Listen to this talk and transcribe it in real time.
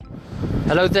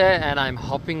Hello there, and I'm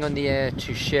hopping on the air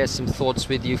to share some thoughts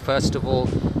with you. First of all,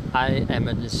 I am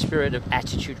in the spirit of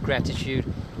attitude gratitude.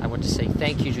 I want to say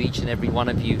thank you to each and every one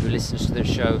of you who listens to the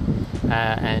show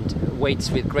and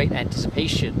waits with great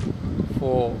anticipation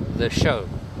for the show.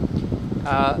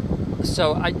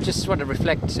 So I just want to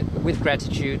reflect with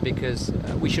gratitude, because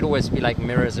we should always be like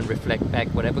mirrors and reflect back.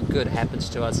 Whatever good happens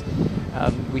to us,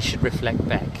 we should reflect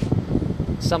back.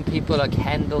 Some people are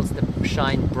candles that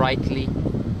shine brightly.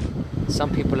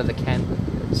 Some people are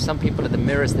the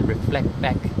mirrors that reflect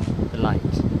back the light.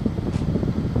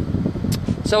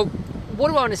 So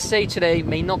what I want to say today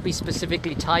may not be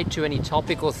specifically tied to any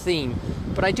topic or theme,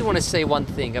 but I do want to say one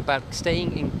thing about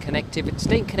staying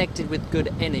connected with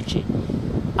good energy.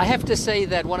 I have to say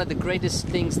that one of the greatest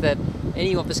things that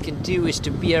any of us can do is to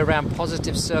be around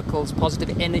positive circles,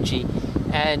 positive energy,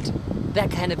 and that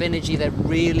kind of energy that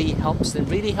really helps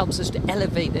us to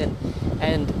elevate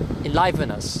and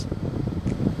enliven us.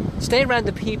 Stay around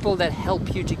the people that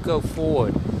help you to go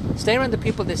forward. Stay around the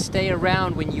people that stay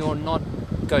around when you're not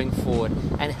going forward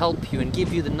and help you and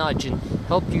give you the nudge and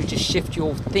help you to shift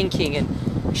your thinking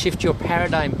and shift your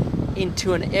paradigm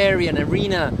into an area, an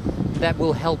arena that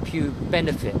will help you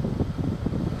benefit.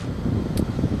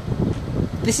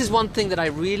 This is one thing that I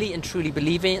really and truly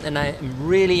believe in, and I am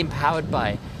really empowered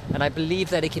by, and I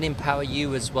believe that it can empower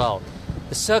you as well.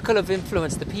 The circle of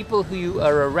influence, the people who you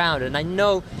are around, and I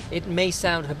know it may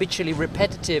sound habitually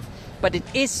repetitive, but it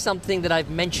is something that I've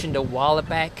mentioned a while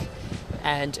back,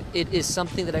 and it is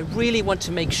something that I really want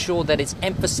to make sure that it's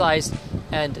emphasized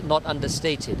and not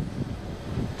understated.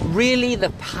 Really, the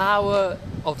power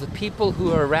of the people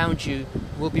who are around you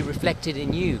will be reflected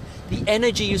in you. The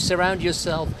energy you surround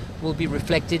yourself will be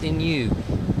reflected in you.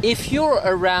 If you're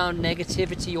around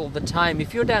negativity all the time,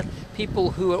 if you're around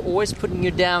people who are always putting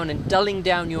you down and dulling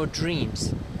down your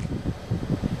dreams,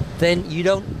 then you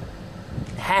don't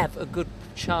have a good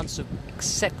chance of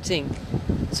accepting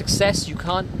success. You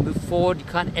can't move forward, you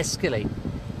can't escalate.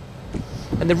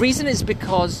 And the reason is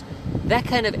because that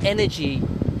kind of energy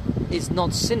is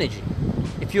not synergy.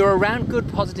 If you're around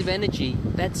good positive energy,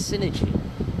 that's synergy.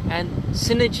 And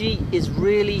synergy is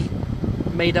really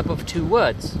made up of two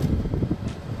words.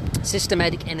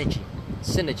 Systematic energy,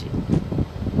 synergy.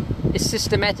 It's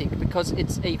systematic because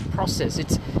it's a process.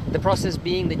 It's the process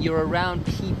being that you're around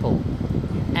people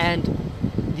and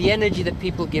the energy that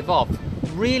people give off.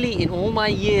 Really, in all my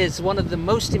years, one of the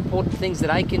most important things that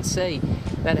I can say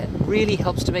that really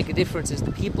helps to make a difference is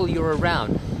the people you're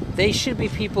around. They should be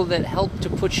people that help to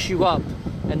push you up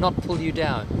and not pull you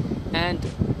down. And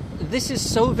this is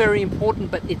so very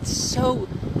important, but it's so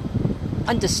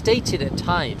understated at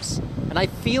times. And I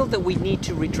feel that we need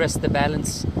to redress the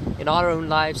balance in our own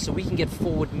lives so we can get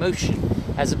forward motion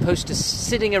as opposed to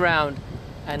sitting around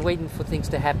and waiting for things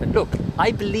to happen. Look,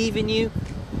 I believe in you,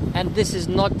 and this is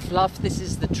not fluff, this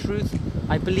is the truth.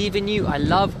 I believe in you, I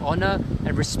love, honor,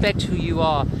 and respect who you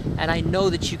are, and I know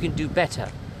that you can do better.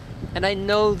 And I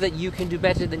know that you can do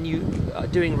better than you are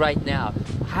doing right now.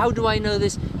 How do I know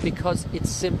this? Because it's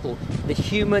simple. The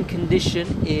human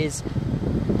condition is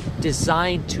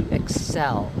designed to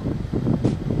excel.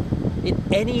 In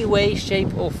any way,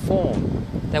 shape, or form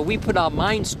that we put our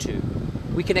minds to,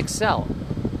 we can excel.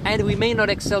 And we may not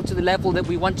excel to the level that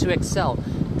we want to excel,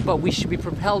 but we should be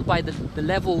propelled by the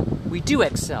level we do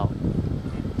excel.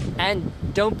 And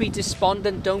don't be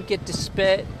despondent, don't get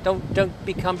despair, don't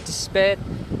become despaired,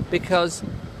 because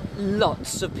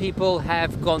lots of people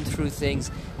have gone through things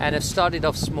and have started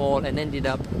off small and ended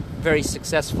up very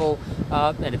successful.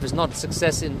 And if it's not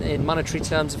success in monetary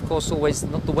terms, of course, always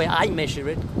not the way I measure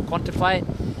it, quantify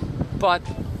it, but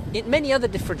in many other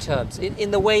different terms,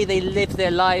 in the way they live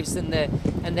their lives and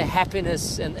their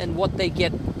happiness and what they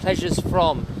get pleasures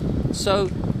from. So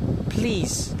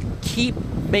please keep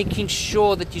making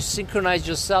sure that you synchronize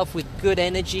yourself with good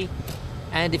energy.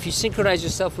 And if you synchronize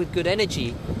yourself with good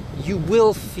energy, you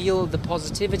will feel the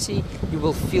positivity, you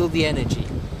will feel the energy.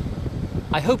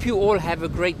 I hope you all have a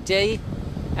great day.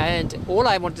 And all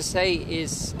I want to say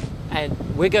is, and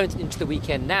we're going into the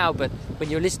weekend now, but when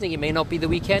you're listening, it may not be the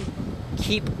weekend.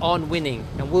 Keep on winning,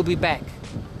 and we'll be back